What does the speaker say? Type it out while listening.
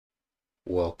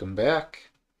Welcome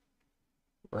back.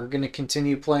 We're going to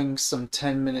continue playing some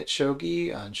 10-minute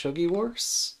Shogi on Shogi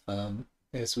Wars,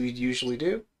 as we usually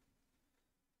do.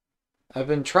 I've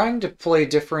been trying to play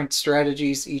different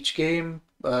strategies each game.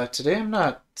 Today I'm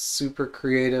not super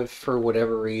creative for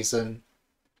whatever reason.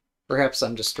 Perhaps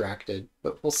I'm distracted,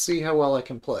 but we'll see how well I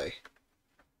can play.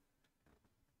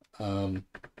 On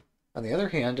the other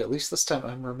hand, at least this time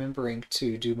I'm remembering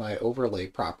to do my overlay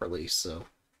properly, so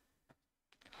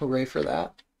hooray for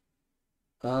that.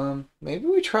 Maybe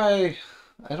we try,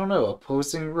 I don't know,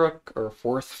 opposing rook or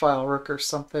fourth file rook or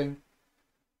something.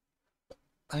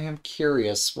 I am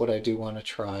curious what I do want to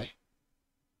try.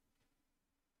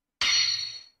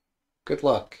 Good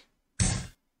luck.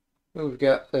 Ooh, we've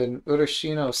got an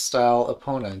Urashino style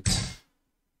opponent.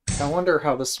 I wonder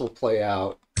how this will play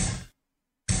out.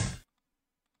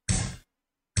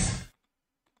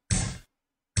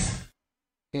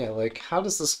 Yeah, like, how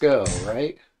does this go,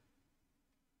 right?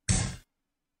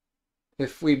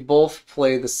 If we both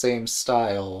play the same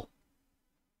style,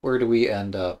 where do we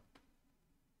end up?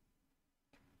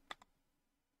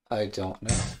 I don't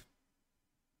know.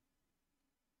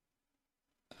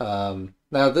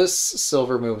 Now this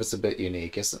silver move is a bit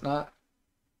unique, is it not?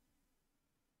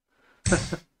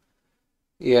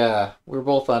 Yeah, we're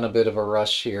both on a bit of a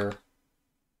rush here.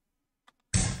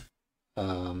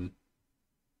 Um,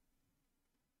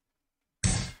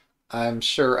 I'm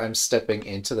sure I'm stepping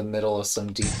into the middle of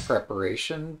some deep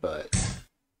preparation, but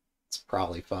it's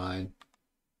probably fine.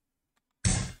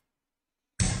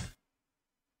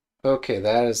 Okay,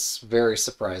 that is very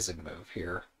surprising move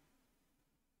here.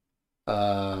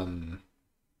 Um,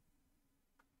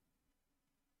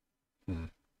 hmm.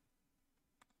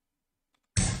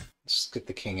 Just get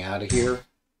the king out of here.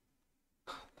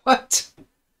 What?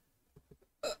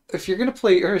 If you're gonna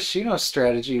play Urashino's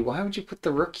strategy, why would you put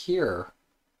the rook here?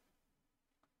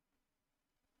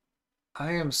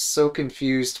 I am so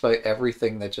confused by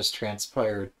everything that just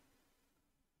transpired.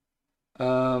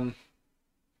 Um,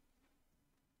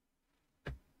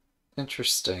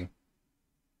 Interesting.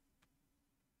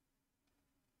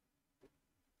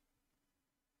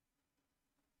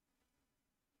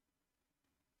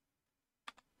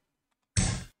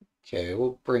 Okay,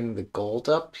 we'll bring the gold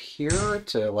up here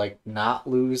to, like, not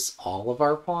lose all of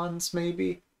our pawns,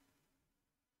 maybe?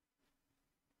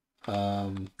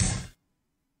 Um,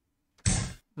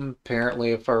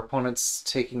 Apparently, if our opponent's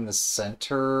taking the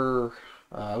center...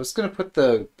 I was going to put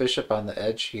the bishop on the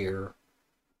edge here.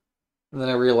 And then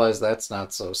I realized that's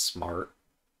not so smart.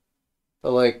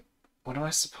 But, like, what am I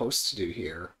supposed to do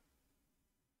here?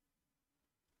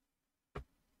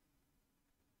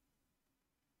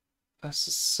 This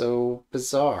is so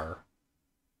bizarre.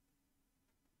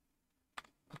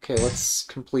 Okay, let's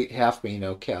complete Half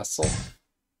Mino Castle.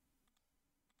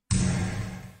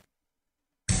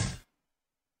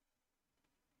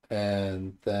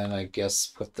 And then I guess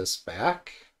put this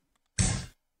back.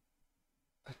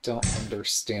 I don't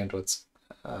understand what's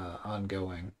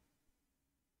ongoing.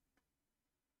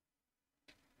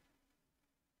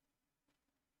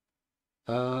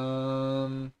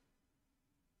 Um,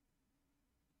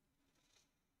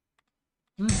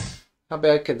 how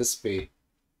bad could this be?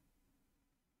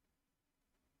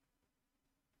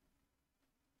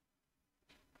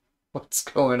 What's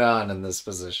going on in this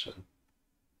position?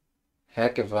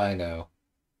 Heck if I know.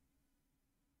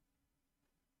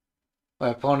 My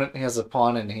opponent has a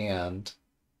pawn in hand,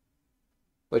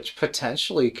 which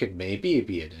potentially could maybe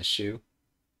be an issue.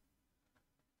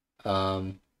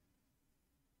 Um,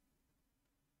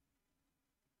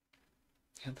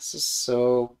 yeah, this is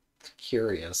so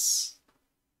curious.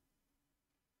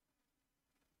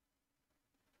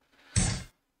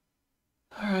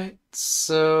 Alright,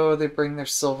 so they bring their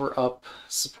silver up,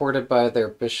 supported by their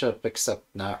bishop, except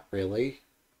not really.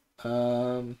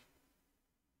 Um,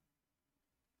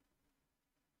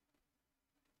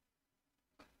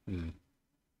 hmm.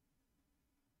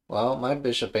 Well, my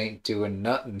bishop ain't doing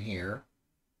nothing here.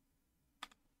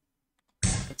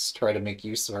 Let's try to make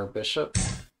use of our bishop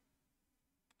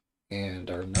and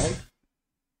our knight.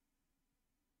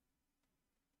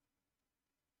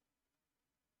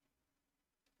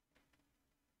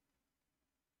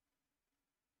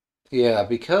 Yeah,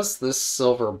 because this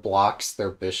silver blocks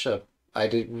their bishop, I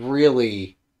did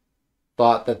really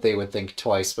thought that they would think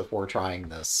twice before trying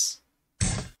this.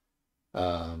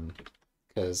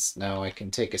 Because now I can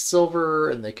take a silver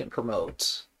and they can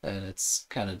promote, and it's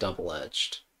kind of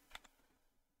double-edged.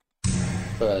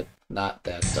 But not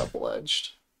that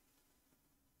double-edged.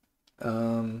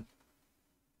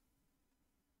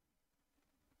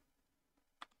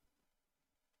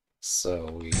 So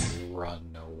we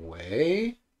run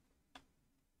away.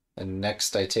 And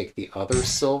next I take the other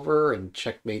silver and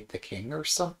checkmate the king or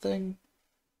something.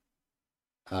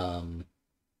 Um,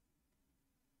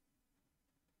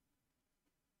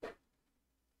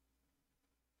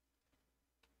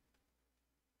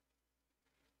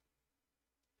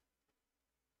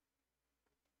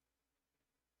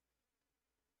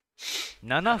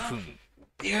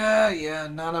 yeah,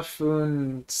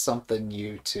 Nanafun something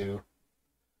you too.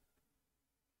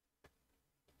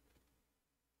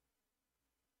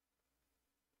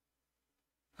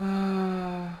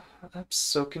 I'm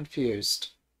so confused.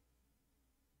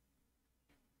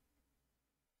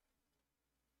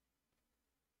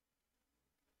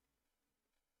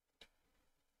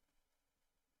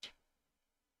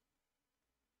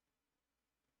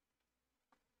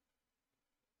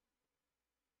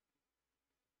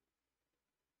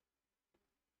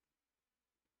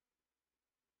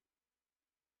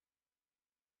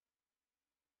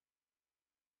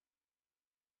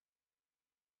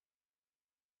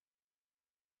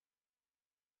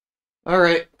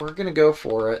 Alright, we're gonna go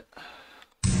for it.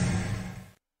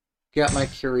 Got my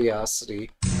curiosity.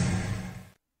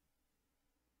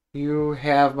 You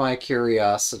have my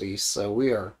curiosity, so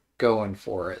we are going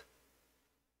for it.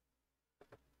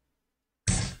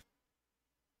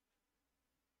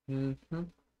 Mm-hmm.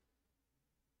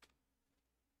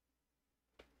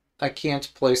 I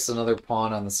can't place another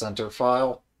pawn on the center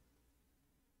file.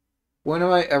 When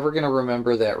am I ever going to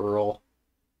remember that rule?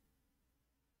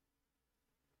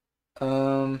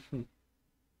 Um,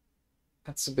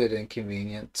 that's a bit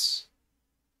inconvenient.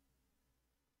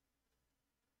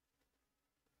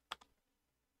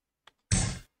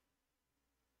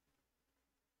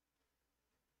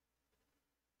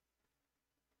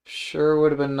 Sure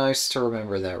would have been nice to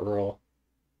remember that rule.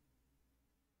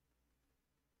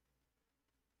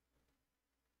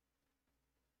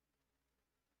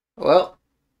 Well,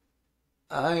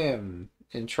 I am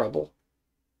in trouble.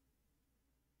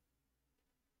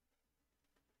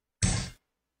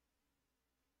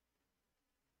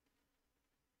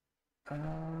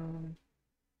 Um,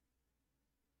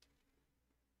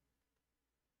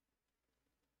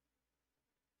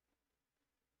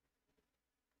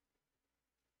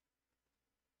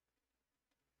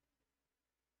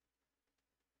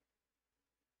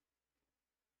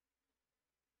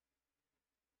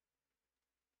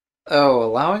 oh,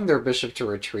 allowing their bishop to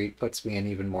retreat puts me in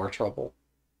even more trouble.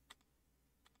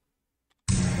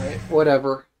 Right,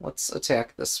 whatever. Let's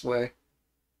attack this way.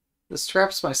 This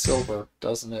traps my silver,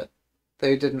 doesn't it?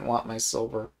 They didn't want my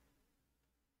silver.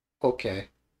 Okay.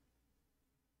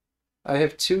 I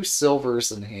have 2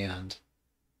 silvers in hand.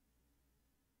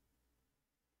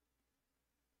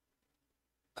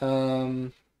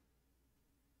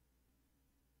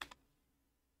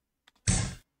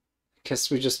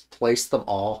 Guess we just place them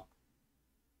all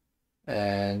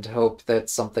and hope that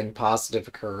something positive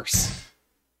occurs.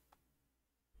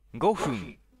 5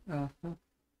分 Uh-huh.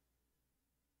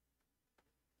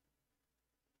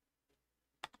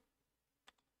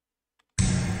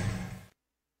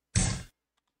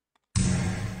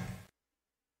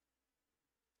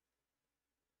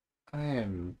 I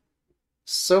am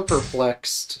so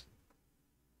perplexed.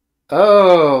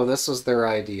 Oh, this was their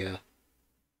idea.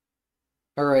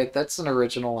 Alright, that's an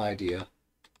original idea.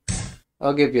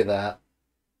 I'll give you that.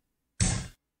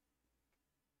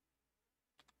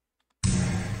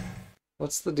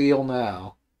 What's the deal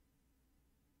now?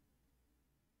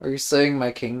 Are you saying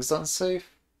my king's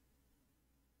unsafe?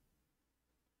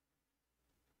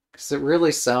 Because it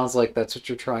really sounds like that's what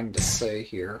you're trying to say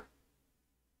here.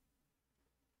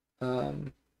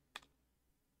 Um,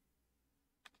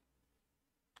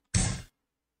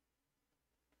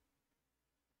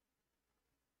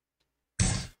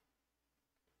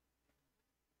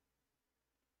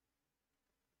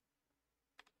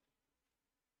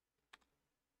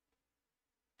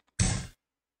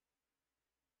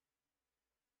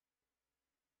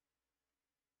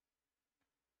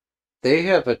 they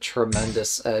have a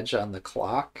tremendous edge on the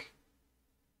clock.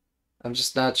 I'm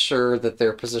just not sure that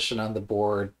their position on the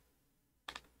board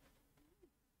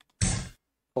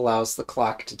allows the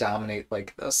clock to dominate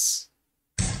like this.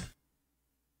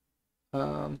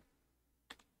 Um,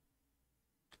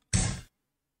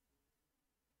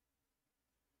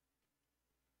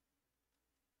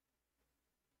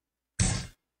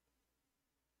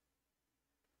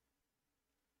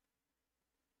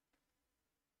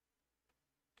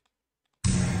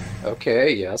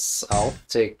 okay, yes, I'll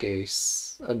take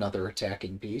another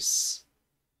attacking piece.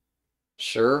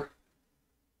 Sure.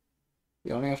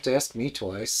 You don't have to ask me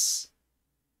twice.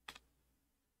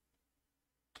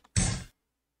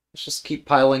 Let's just keep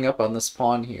piling up on this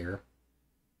pawn here.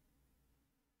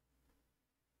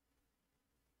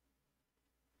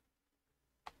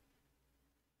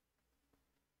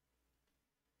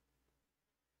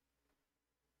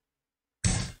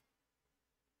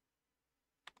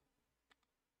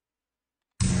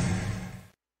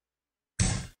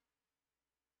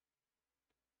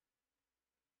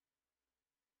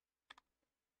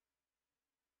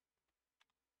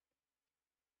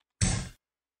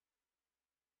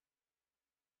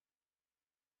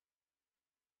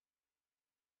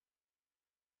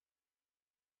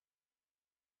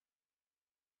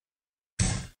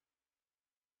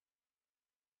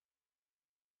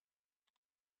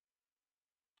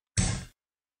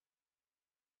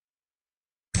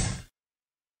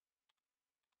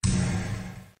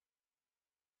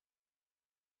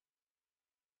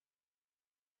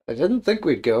 I didn't think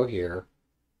we'd go here.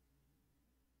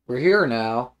 We're here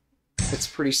now. It's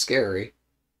pretty scary.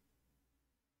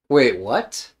 Wait,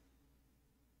 what?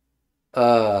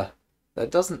 Uh, that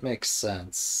doesn't make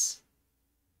sense.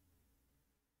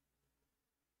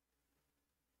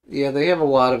 Yeah, they have a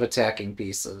lot of attacking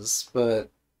pieces, but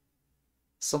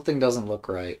something doesn't look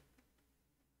right.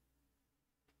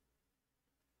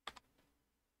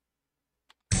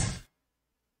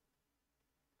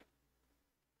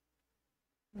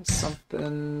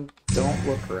 Something don't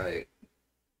look right.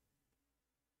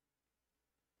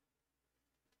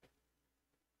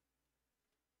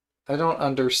 I don't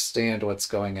understand what's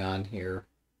going on here.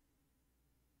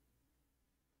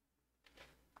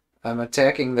 I'm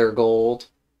attacking their gold.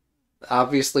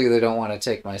 Obviously, they don't want to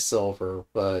take my silver,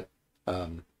 but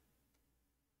um,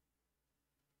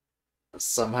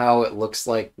 somehow it looks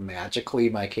like magically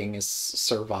my king has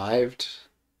survived.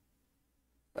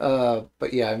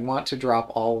 But yeah, I want to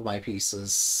drop all of my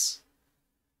pieces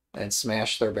and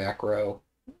smash their back row.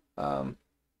 Um,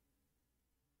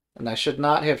 and I should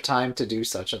not have time to do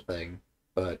such a thing,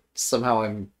 but somehow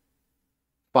I'm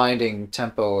finding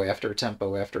tempo after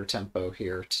tempo after tempo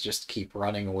here to just keep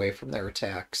running away from their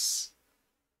attacks.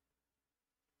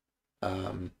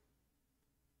 Um,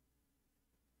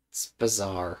 it's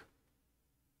bizarre.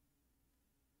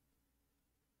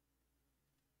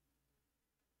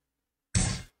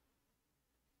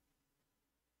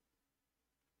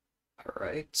 All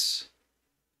right.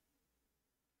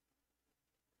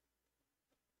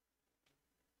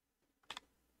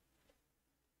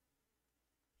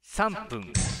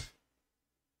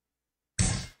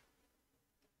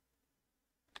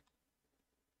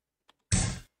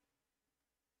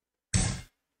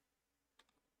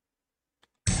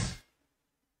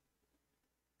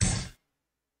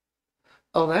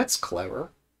 Oh, that's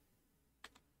clever.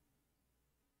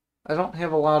 I don't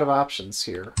have a lot of options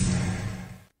here.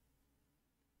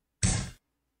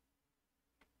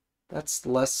 That's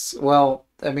less... Well,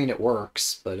 I mean, it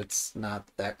works, but it's not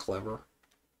that clever.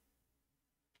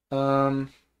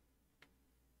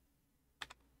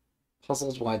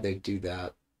 Puzzled why they do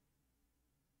that.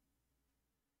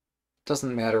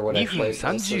 Doesn't matter what I play this.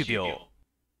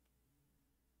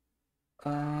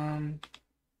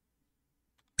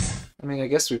 I mean, I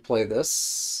guess we play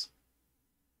this.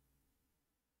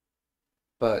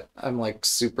 But I'm like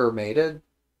super mated.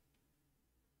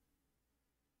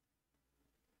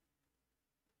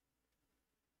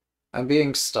 I'm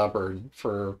being stubborn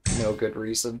for no good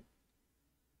reason.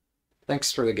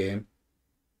 Thanks for the game.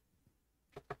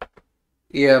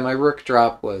 Yeah, my rook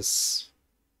drop was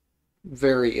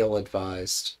very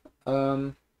ill-advised.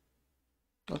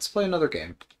 Let's play another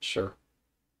game. Sure.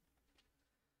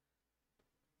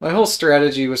 My whole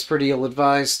strategy was pretty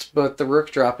ill-advised, but the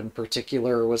rook drop in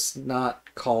particular was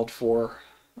not called for.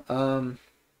 I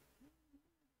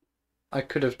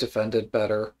could have defended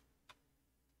better.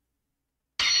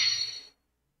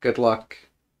 Good luck.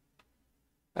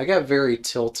 I got very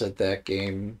tilted that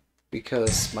game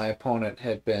because my opponent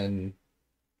had been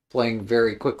playing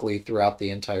very quickly throughout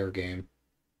the entire game.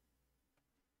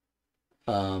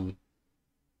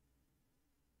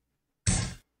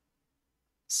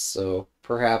 So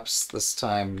perhaps this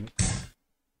time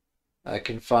I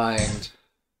can find...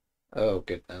 Oh,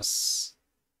 goodness.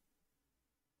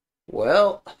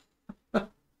 Well,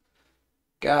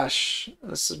 gosh,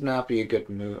 this would not be a good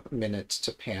minute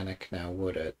to panic now,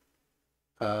 would it?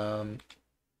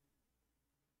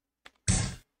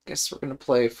 Guess we're gonna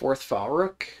play fourth foul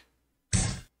rook.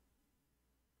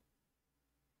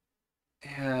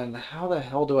 And how the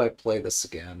hell do I play this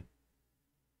again?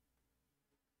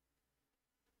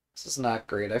 This is not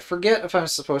great. I forget if I'm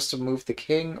supposed to move the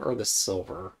king or the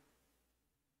silver.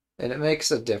 And it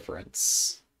makes a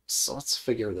difference. So let's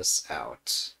figure this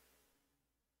out.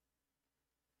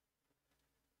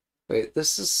 Wait,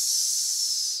 this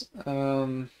is...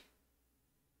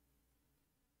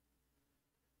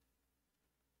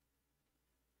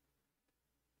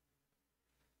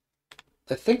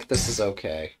 I think this is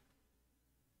okay.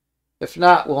 If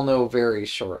not, we'll know very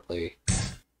shortly.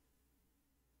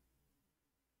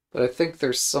 But I think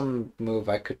there's some move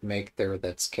I could make there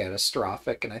that's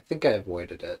catastrophic, and I think I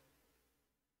avoided it.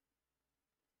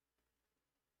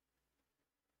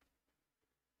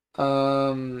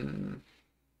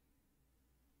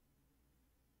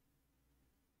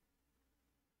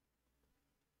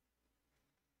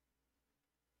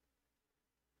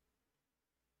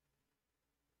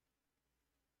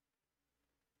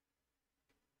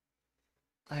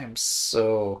 I am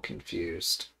so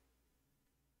confused.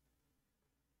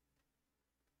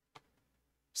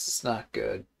 This is not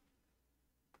good.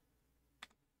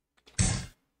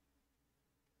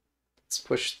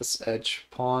 push this edge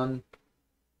pawn.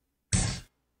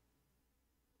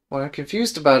 What I'm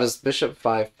confused about is bishop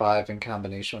 5-5 in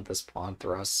combination with this pawn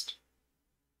thrust.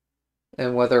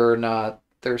 And whether or not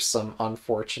there's some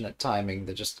unfortunate timing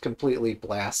that just completely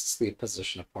blasts the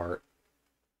position apart.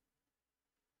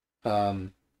 I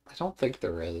don't think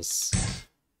there is.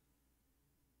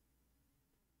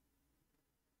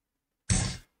 I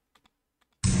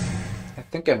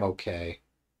think I'm okay.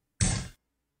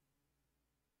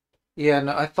 Yeah,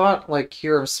 no, I thought, like,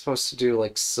 here I'm supposed to do,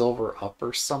 like, silver up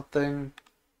or something.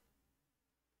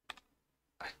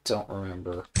 I don't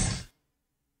remember.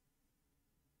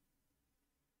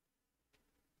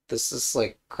 This is,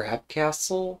 like, Crab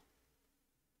Castle?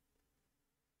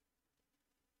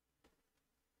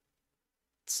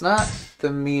 It's not the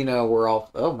Mino we're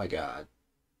all... Oh my god.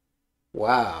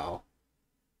 Wow.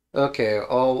 Okay,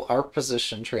 our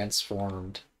position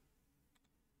transformed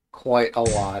quite a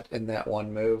lot in that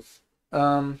one move.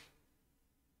 I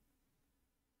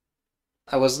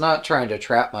was not trying to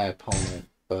trap my opponent,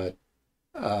 but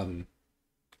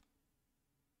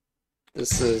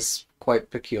this is quite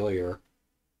peculiar.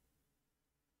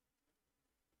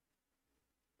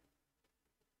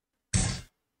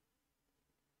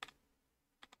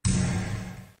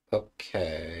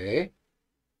 Okay.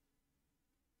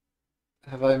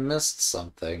 Have I missed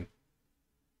something?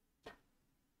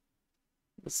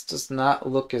 This does not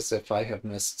look as if I have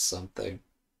missed something.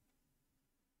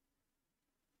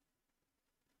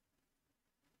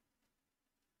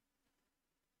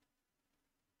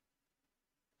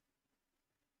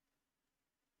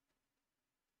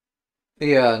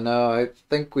 Yeah, no, I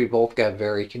think we both got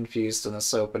very confused in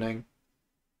this opening.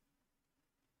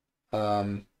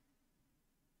 I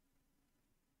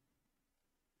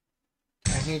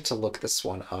need to look this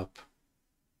one up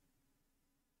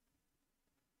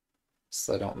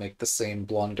so I don't make the same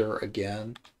blunder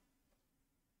again.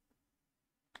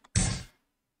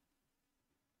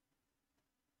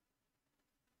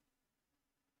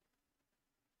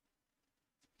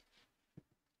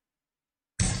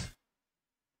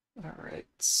 Alright,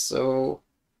 so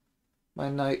my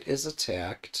knight is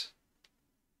attacked.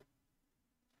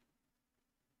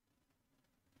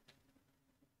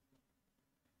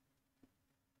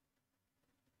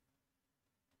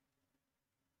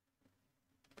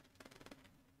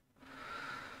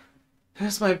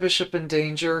 Is my bishop in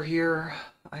danger here?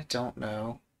 I don't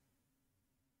know.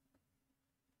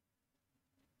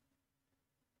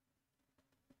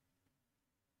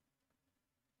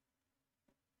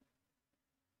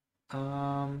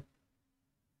 Um...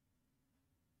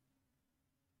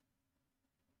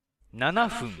 7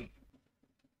分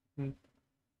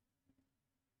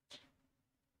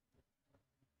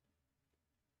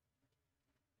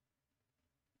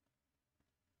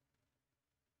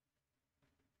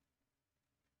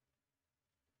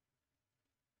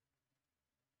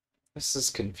This is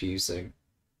confusing.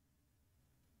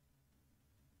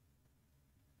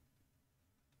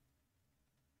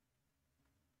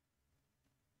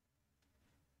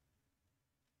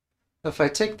 If I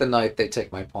take the knight, they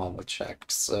take my pawn with check,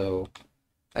 so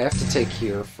I have to take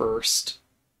here first.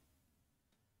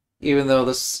 Even though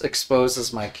this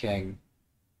exposes my king.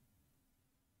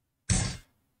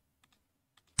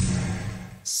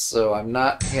 So I'm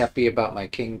not happy about my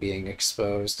king being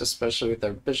exposed, especially with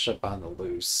their bishop on the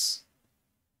loose.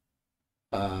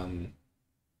 But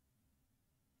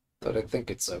I think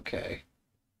it's okay.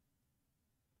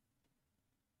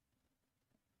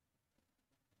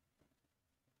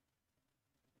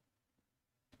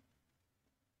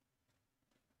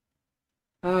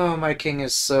 Oh, my king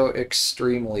is so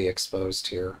extremely exposed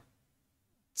here.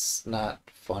 It's not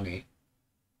funny.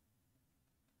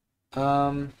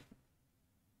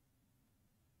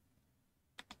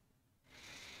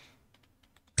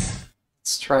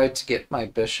 Let's try to get my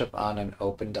bishop on an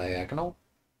open diagonal,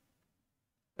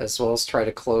 as well as try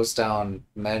to close down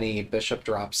many bishop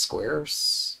drop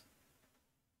squares.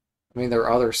 I mean, there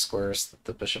are other squares that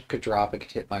the bishop could drop. It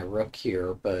could hit my rook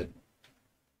here, but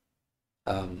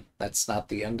that's not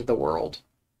the end of the world.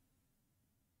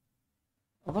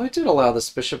 Although I did allow this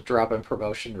bishop drop and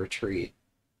promotion retreat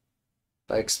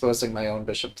by exposing my own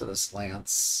bishop to this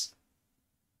lance.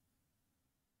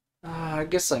 I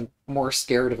guess I'm more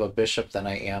scared of a bishop than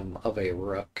I am of a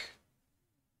rook.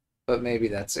 But maybe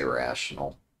that's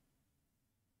irrational.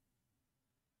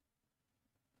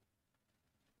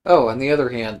 Oh, on the other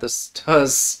hand, this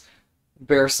does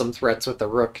bear some threats with the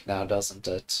rook now, doesn't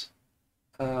it?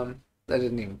 I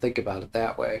didn't even think about it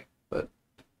that way, but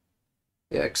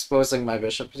yeah, exposing my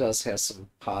bishop does have some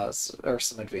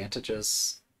some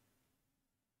advantages.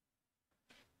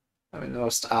 I mean, the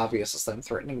most obvious is I'm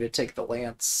threatening to take the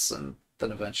lance, and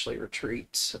then eventually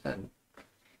retreat and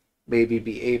maybe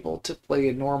be able to play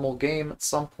a normal game at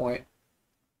some point.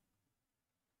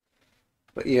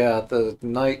 But yeah, the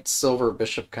knight silver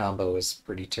bishop combo is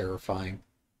pretty terrifying.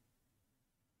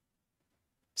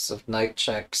 So if knight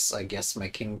checks, I guess my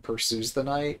king pursues the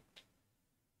knight.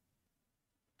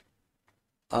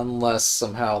 Unless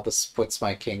somehow this puts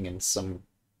my king in some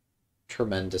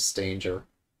tremendous danger.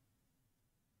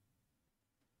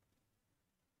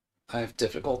 I have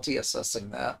difficulty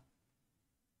assessing that.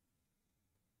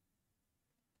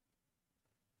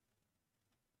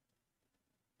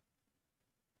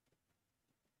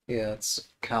 Yeah, it's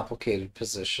a complicated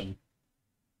position.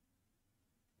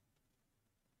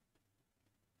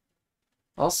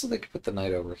 Also, they could put the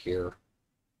knight over here.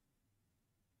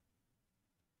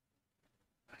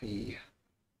 I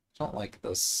don't like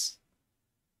this.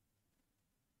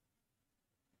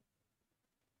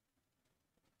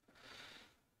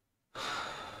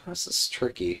 This is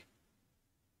tricky.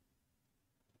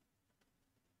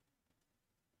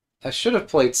 I should have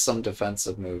played some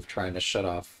defensive move trying to shut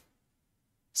off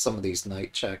some of these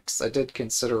knight checks. I did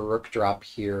consider rook drop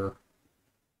here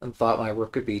and thought my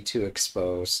rook would be too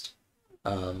exposed.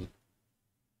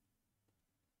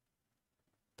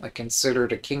 I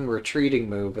considered a king retreating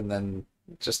move and then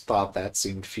just thought that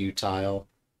seemed futile.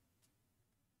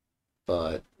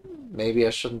 But maybe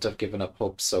I shouldn't have given up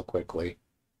hope so quickly.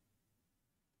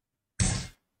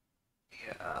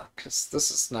 Yeah, because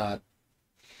this is not...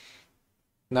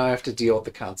 Now I have to deal with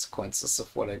the consequences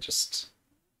of what I just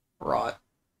wrought.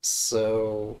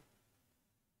 So...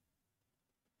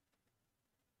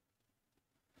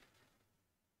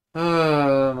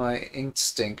 my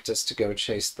instinct is to go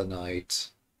chase the knight.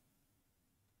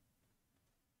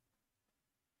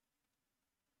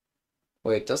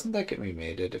 Wait, doesn't that get me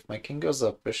mated? If my king goes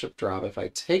up, bishop drop, if I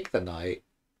take the knight...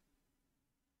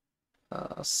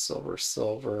 silver,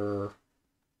 silver...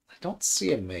 I don't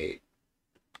see a mate.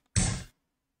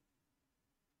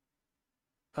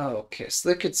 Oh, okay, so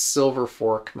they could silver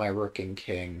fork my rook and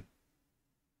king.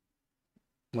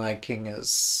 My king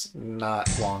is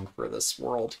not long for this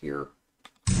world here.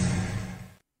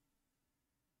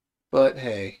 But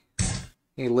hey,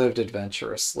 he lived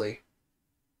adventurously.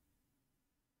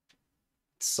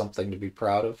 It's something to be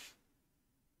proud of.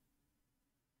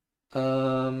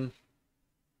 Um...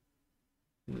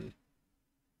 Hmm.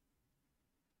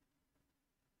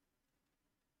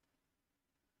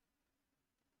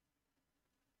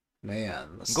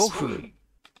 Man, this is weird.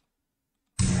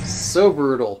 So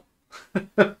brutal.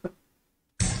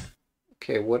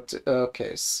 Okay, what...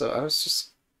 Okay, so I was just...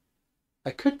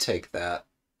 I could take that.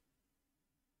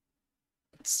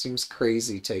 It seems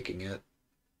crazy taking it.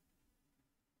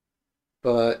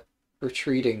 But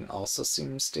retreating also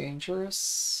seems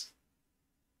dangerous.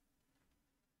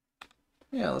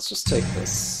 Yeah, let's just take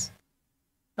this.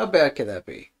 How bad could that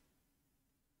be?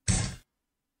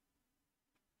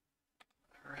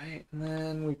 Alright, and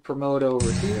then we promote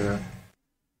over here.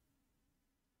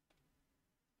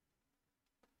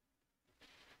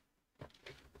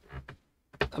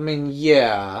 I mean,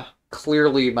 yeah,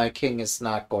 clearly my king is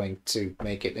not going to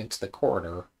make it into the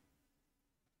corner.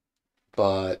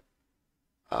 But,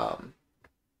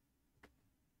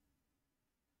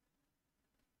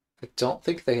 I don't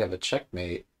think they have a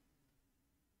checkmate.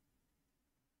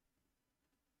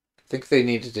 I think they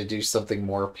needed to do something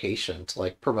more patient,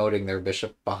 like promoting their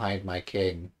bishop behind my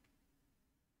king.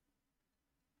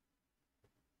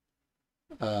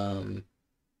 Um,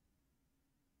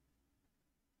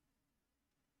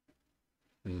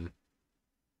 hmm.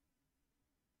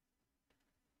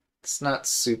 It's not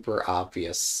super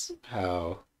obvious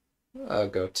how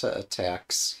go to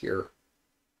attacks here.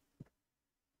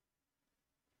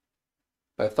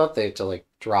 But I thought they had to, like,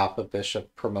 drop a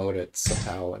bishop, promote it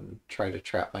somehow, and try to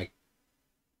trap my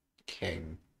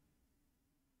king.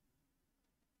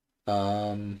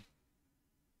 Um,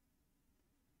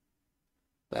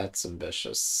 that's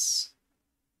ambitious.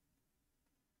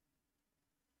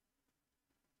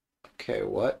 Okay,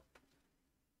 what?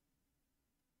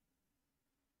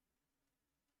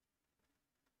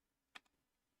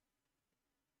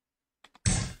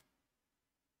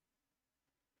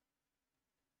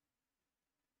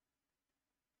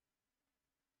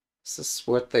 Is this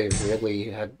what they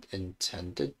really had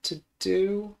intended to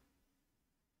do?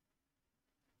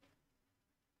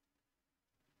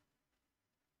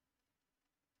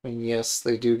 I mean, yes,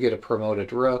 they do get a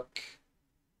promoted rook.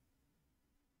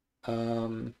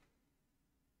 Um,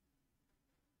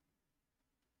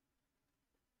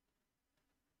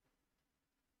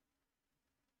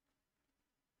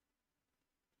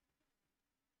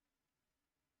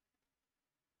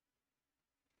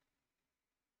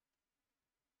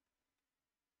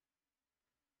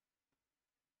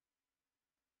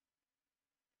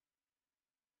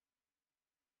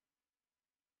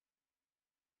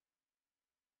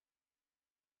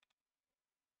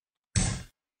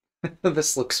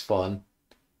 This looks fun.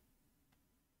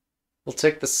 We'll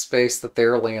take the space that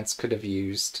their lance could have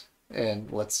used,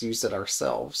 and let's use it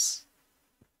ourselves.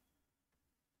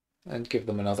 And give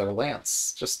them another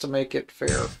lance, just to make it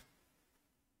fair.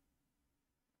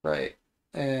 Right.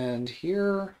 And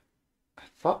here, I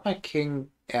thought my king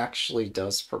actually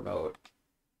does promote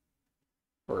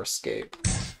or escape.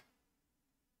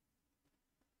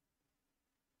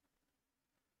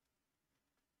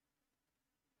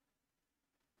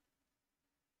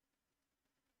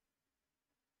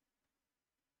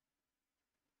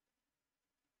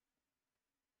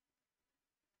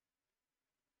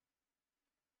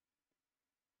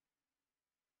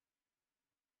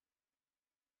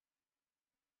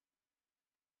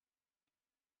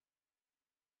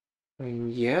 I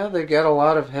mean, yeah, they got a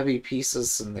lot of heavy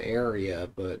pieces in the area,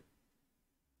 but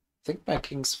I think my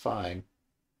king's fine.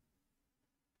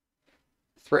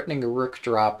 Threatening a rook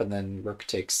drop and then rook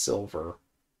takes silver.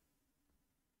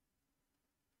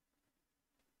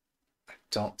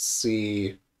 Don't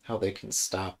see how they can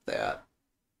stop that.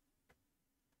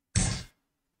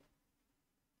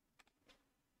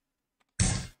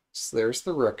 So there's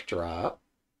the rook drop.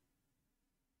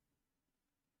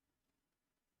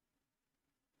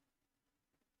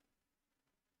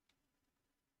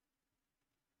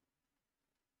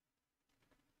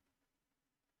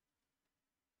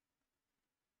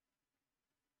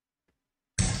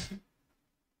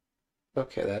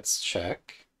 Okay, that's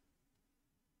check.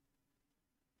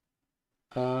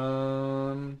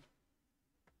 Um,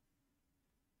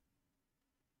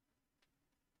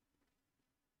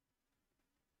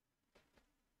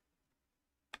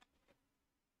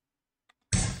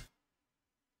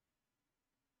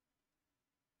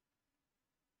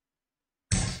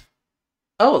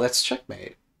 oh, that's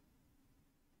checkmate.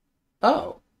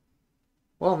 Oh,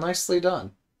 well, nicely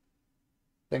done.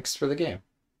 Thanks for the game.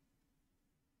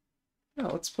 Now,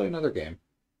 let's play another game.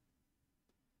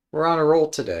 We're on a roll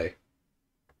today.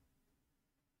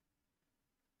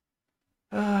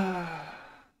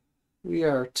 We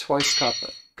are twice caught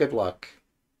by... Good luck.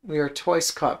 We are twice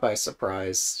caught by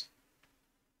surprise.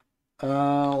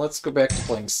 Let's go back to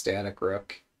playing Static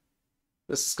Rook.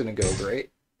 This is gonna go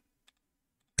great.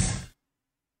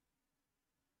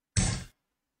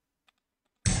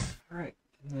 Alright,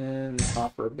 and then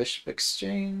offer a bishop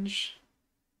exchange.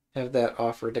 Have that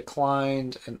offer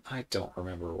declined, and I don't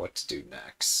remember what to do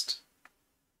next.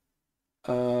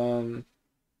 Hmm.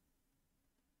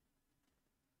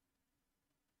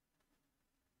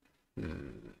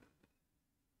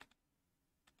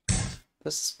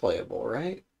 This is playable,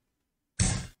 right?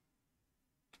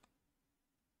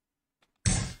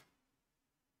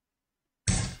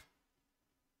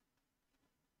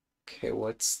 Okay,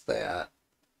 what's that?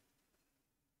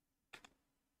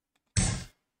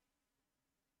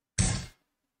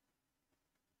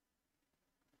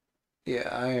 Yeah,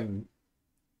 I am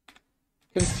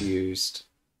confused,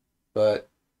 but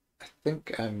I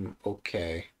think I'm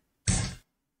okay.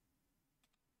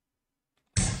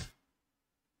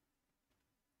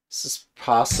 This is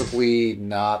possibly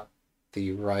not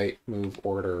the right move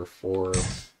order for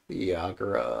the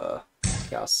Yagura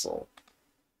castle.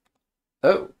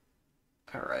 Oh,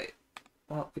 alright.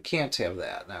 Well, we can't have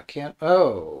that now, can't...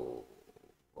 Oh,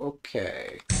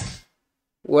 okay.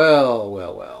 Well,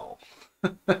 well, well.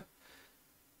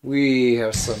 We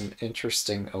have some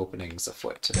interesting openings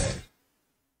afoot today.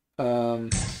 Oh,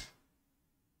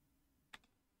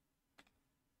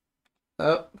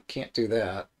 can't do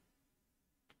that.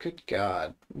 Good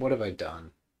God, what have I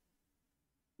done?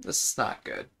 This is not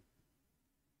good.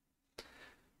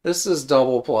 This is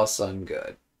double plus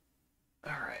ungood.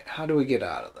 Alright, how do we get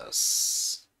out of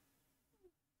this?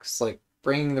 It's like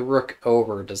bringing the rook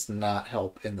over does not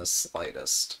help in the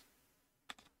slightest.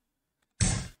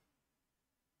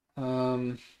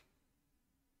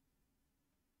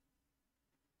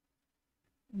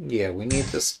 Yeah, we need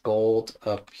this gold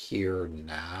up here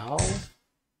now.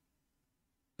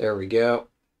 There we go.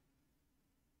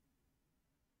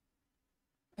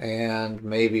 And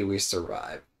maybe we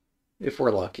survive, if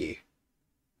we're lucky.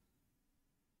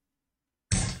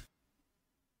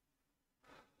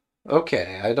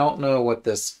 Okay, I don't know what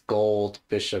this gold,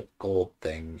 bishop gold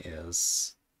thing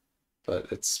is, but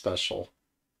it's special.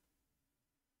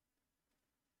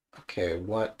 Okay,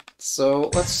 what?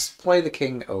 So let's play the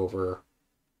king over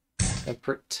and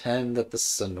pretend that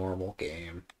this is a normal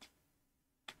game.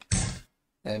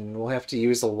 And we'll have to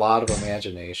use a lot of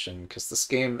imagination, because this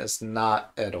game is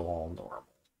not at all normal.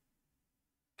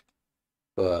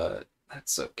 But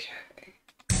that's okay.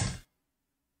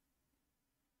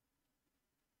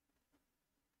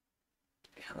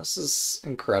 Yeah, this is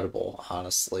incredible,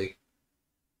 honestly.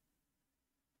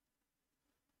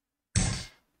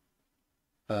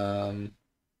 Um,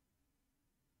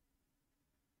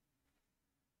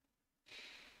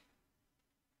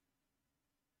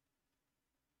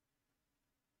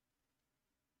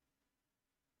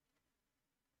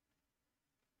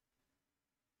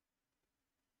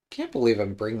 can't believe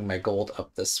I'm bringing my gold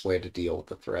up this way to deal with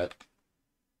the threat.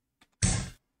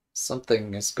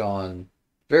 Something has gone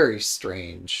very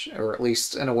strange, or at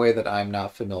least in a way that I'm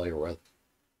not familiar with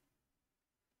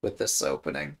this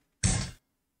opening.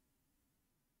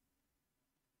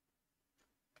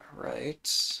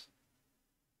 Alright.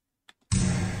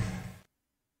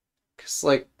 Because,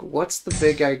 like, what's the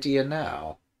big idea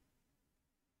now?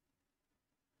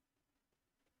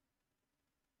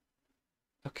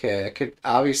 Okay, I could...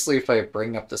 Obviously, if I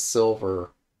bring up the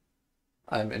silver,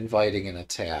 I'm inviting an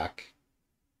attack.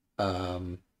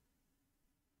 Um,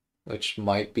 which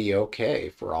might be okay,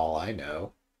 for all I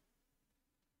know.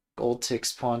 Gold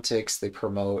takes, pawn takes, they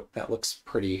promote. That looks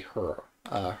pretty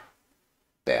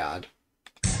bad.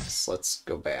 So let's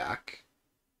go back.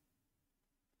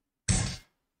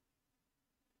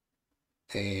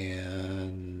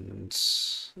 And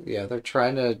yeah, they're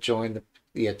trying to join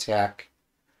the attack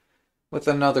with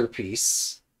another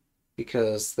piece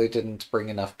because they didn't bring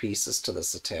enough pieces to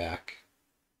this attack.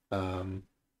 And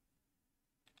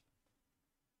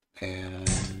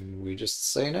we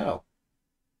just say no.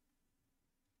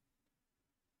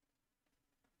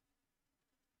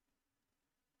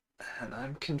 And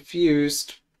I'm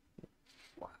confused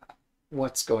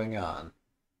what's going on.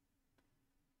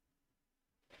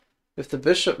 If the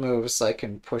bishop moves, I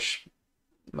can push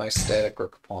my static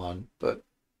rook pawn, but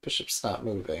bishop's not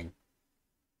moving.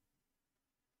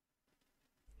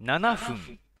 7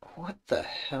分 What the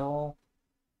hell?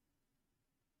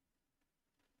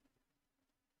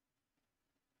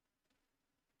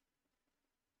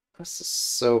 This is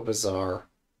so bizarre.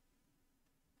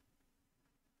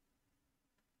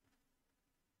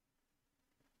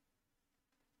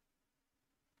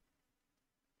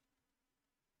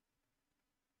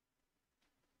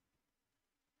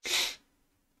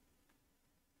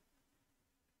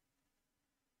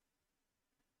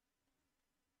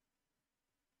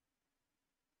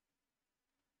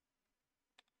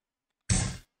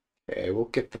 Okay, we'll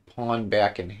get the pawn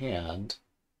back in hand.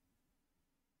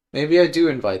 Maybe I do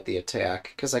invite the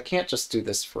attack, because I can't just do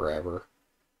this forever.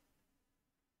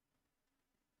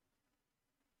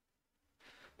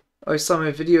 Oh, I saw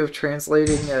my video of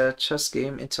translating a chess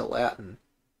game into Latin.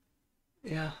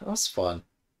 Yeah, that was fun.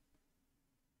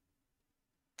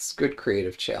 It's a good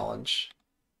creative challenge.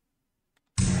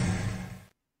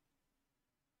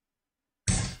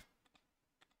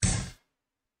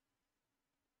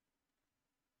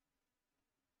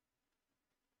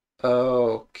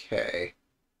 Okay.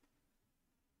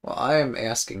 Well, I am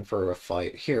asking for a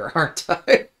fight here, aren't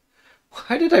I?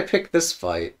 Why did I pick this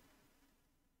fight?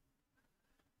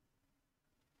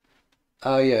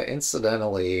 Oh yeah,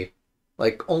 incidentally,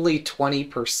 like only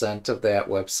 20% of that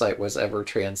website was ever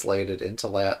translated into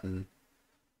Latin.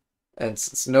 And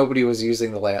since nobody was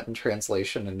using the Latin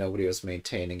translation and nobody was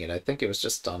maintaining it, I think it was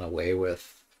just done away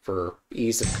with for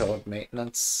ease of code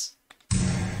maintenance.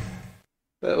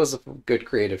 But it was a good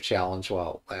creative challenge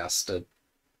while it lasted.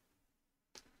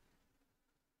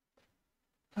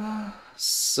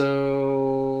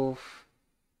 So,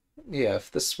 yeah,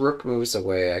 if this rook moves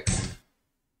away,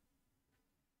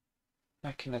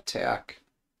 I can attack.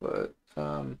 But,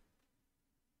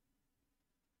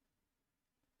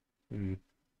 hmm,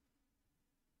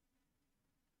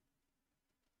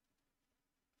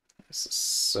 this is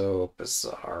so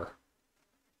bizarre.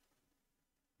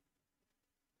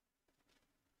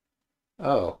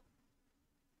 Oh.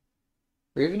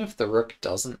 Or even if the rook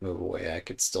doesn't move away, I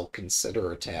could still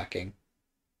consider attacking.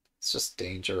 It's just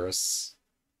dangerous.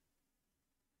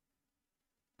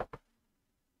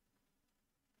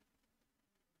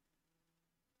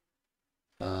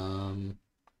 Um,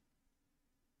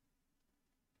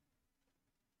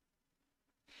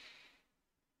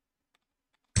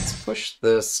 let's push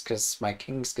this, because my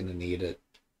king's gonna need it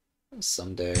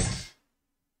someday.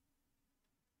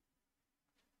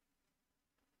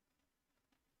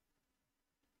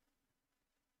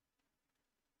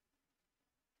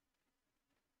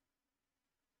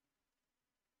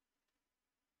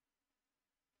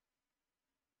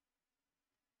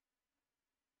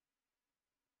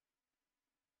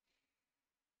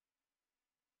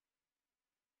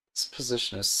 This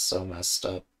position is so messed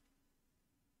up.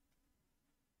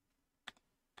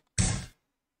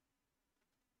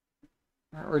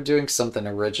 We're doing something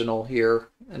original here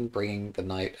and bringing the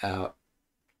knight out.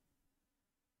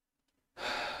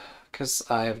 Because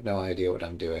I have no idea what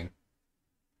I'm doing.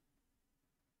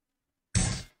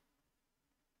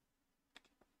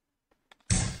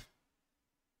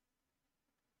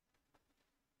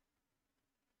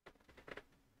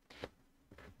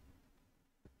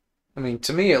 I mean,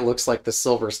 to me, it looks like the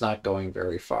silver's not going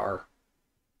very far,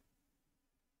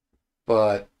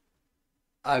 but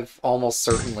I've almost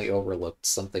certainly overlooked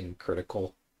something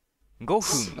critical. 5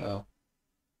分 So,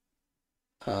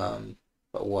 um,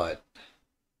 but what?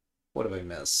 What have I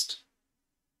missed?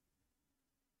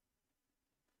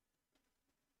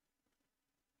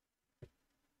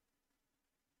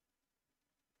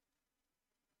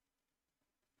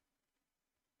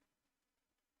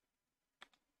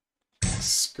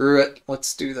 Screw it.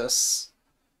 Let's do this.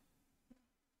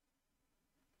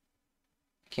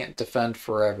 Can't defend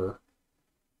forever.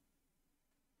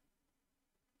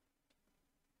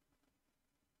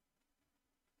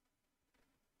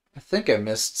 I think I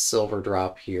missed Silver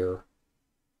Drop here.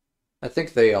 I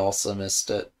think they also missed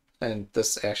it, and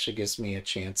this actually gives me a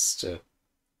chance to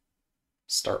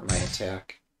start my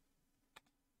attack.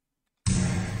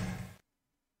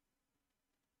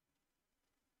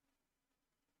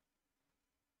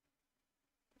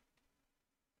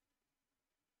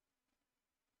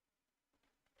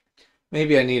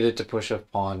 Maybe I needed to push a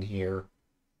pawn here.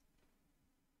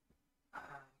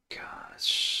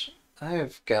 Gosh,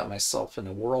 I've got myself in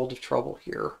a world of trouble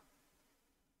here.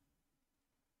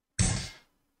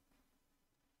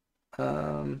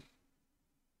 Um,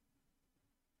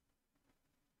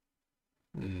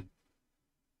 hmm.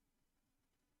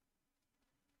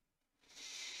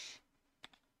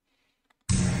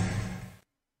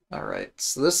 Alright,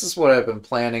 so this is what I've been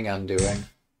planning on doing.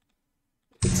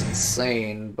 It's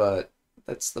insane, but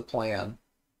that's the plan.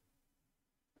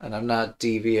 And I'm not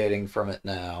deviating from it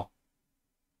now.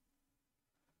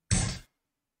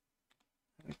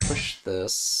 Push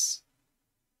this.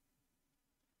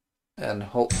 And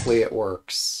hopefully it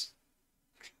works.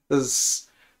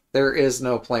 There is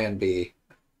no plan B.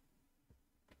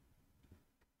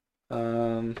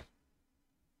 Um,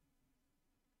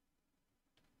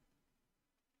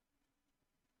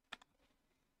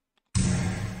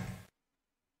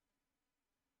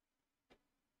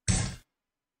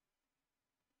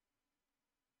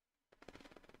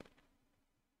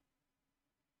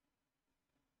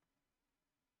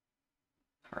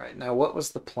 all right, now what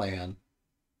was the plan?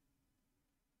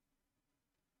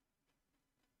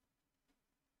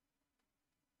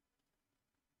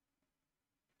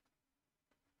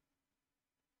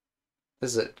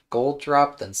 Is it gold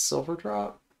drop then silver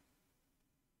drop?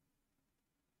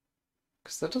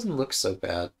 Because that doesn't look so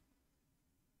bad.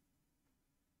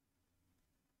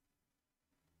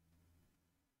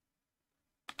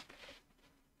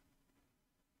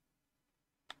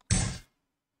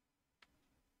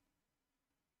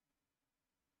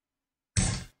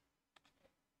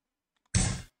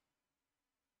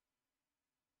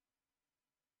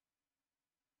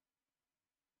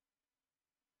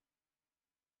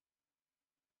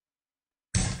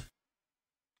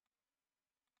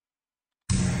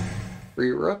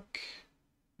 Free rook?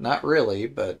 Not really,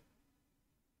 but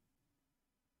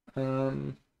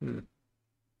hmm. I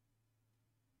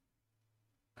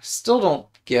still don't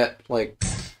get like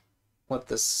what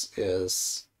this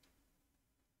is.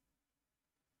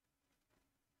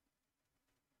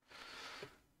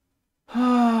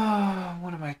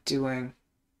 What am I doing?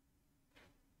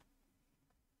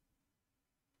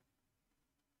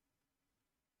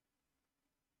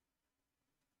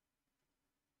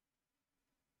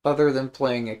 Other than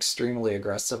playing extremely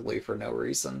aggressively for no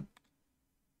reason.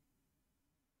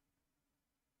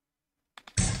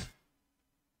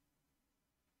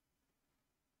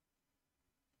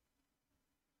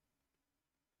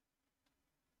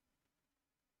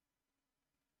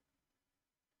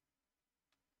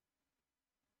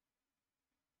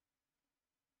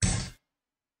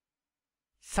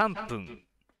 ?3 分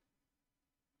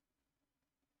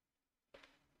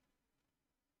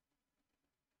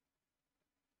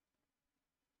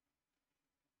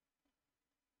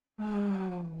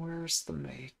Where's the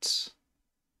mate?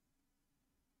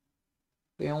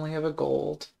 They only have a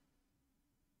gold.2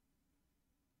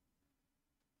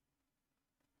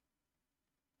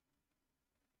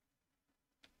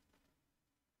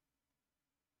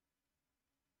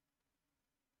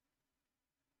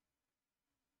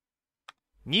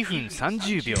分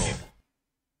30秒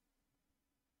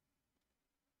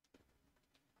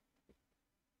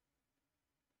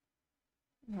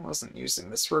I wasn't using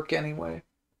this rook anyway.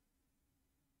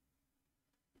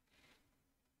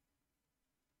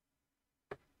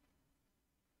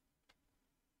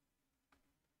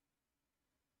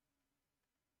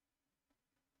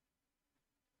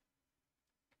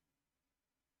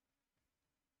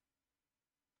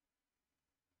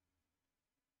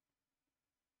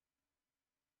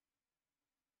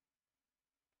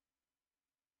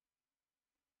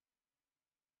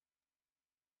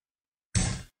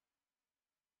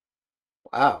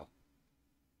 Wow,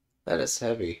 that is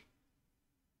heavy.2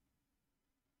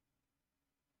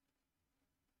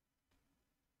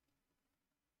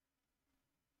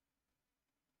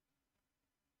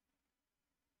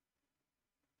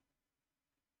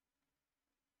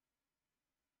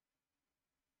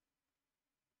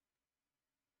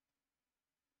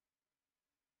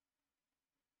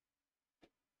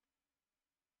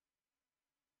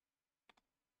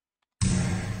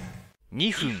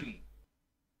分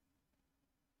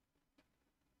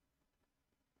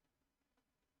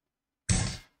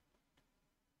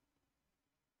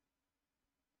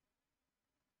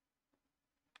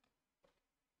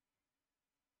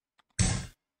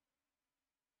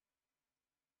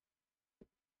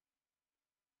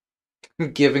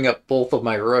Giving up both of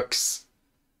my rooks.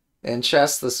 In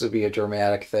chess, this would be a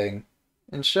dramatic thing.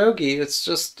 In shogi, it's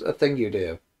just a thing you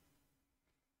do.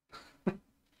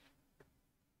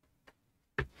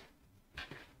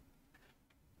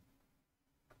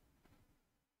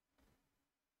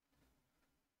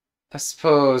 I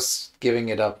suppose giving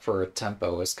it up for a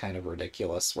tempo is kind of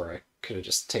ridiculous, where I could have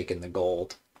just taken the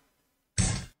gold.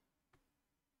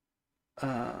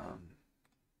 Um,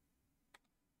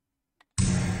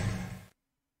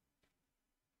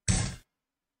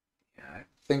 yeah, I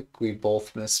think we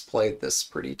both misplayed this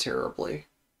pretty terribly.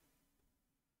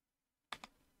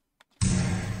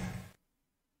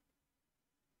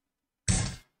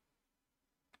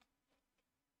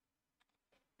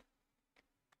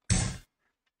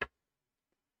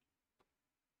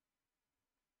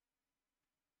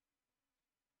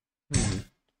 Hmm.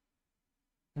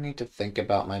 I need to think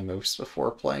about my moves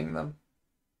before playing them.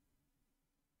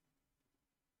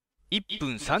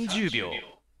 1分30秒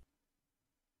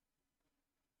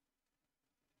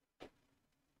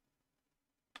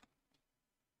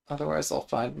Otherwise, I'll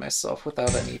find myself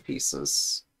without any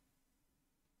pieces.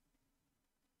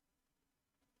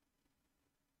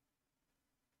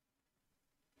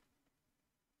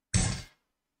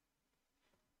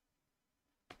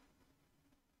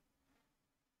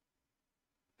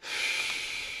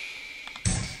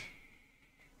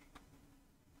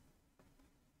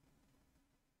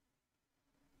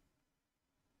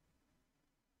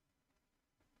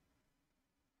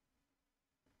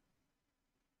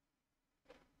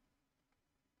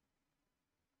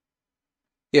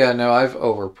 Yeah, no, I've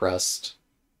overpressed.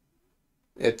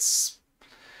 It's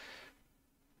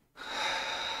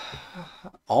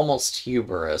almost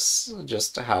hubris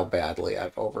just how badly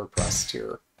I've overpressed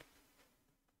here.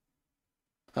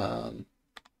 Um,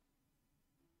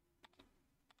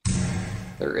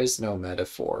 there is no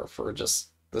metaphor for just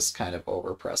this kind of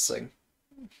overpressing.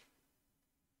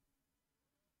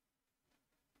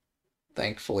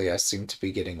 Thankfully, I seem to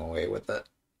be getting away with it.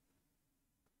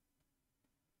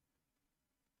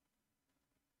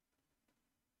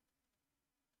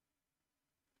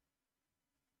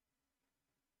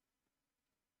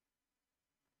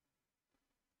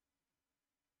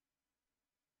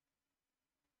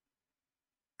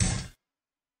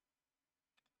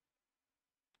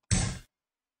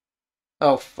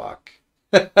 Oh, fuck.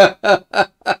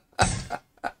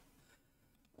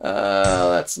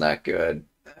 That's not good.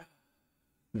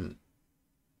 Hmm.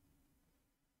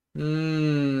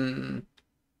 Hmm.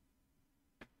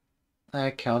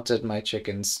 I counted my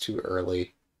chickens too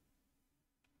early.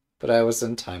 But I was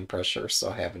in time pressure, so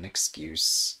I have an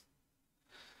excuse.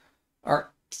 Aren't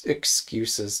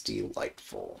excuses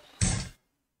delightful?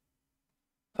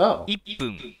 Oh, 1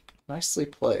分 nicely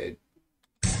played.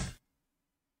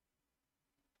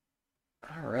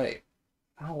 Alright.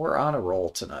 Well, we're on a roll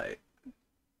tonight.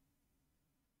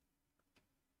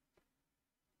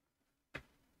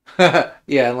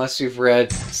 Yeah, unless you've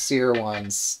read Seer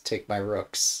Ones, Take My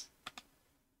Rooks.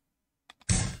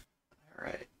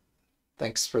 Alright.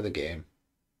 Thanks for the game.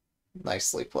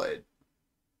 Nicely played.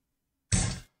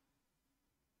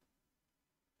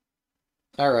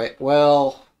 Alright,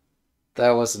 well,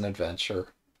 that was an adventure.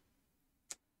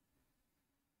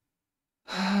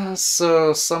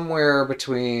 So, somewhere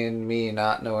between me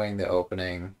not knowing the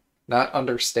opening, not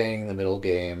understanding the middle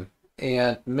game,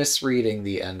 and misreading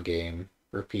the end game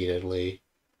repeatedly,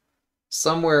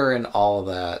 somewhere in all of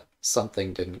that,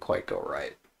 something didn't quite go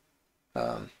right.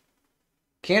 Um,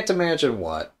 can't imagine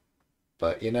what,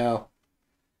 but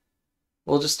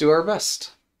we'll just do our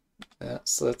best. Yeah,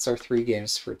 so that's our 3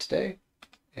 games for today,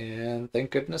 and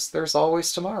thank goodness there's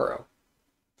always tomorrow.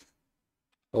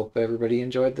 Hope everybody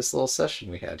enjoyed this little session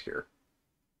we had here.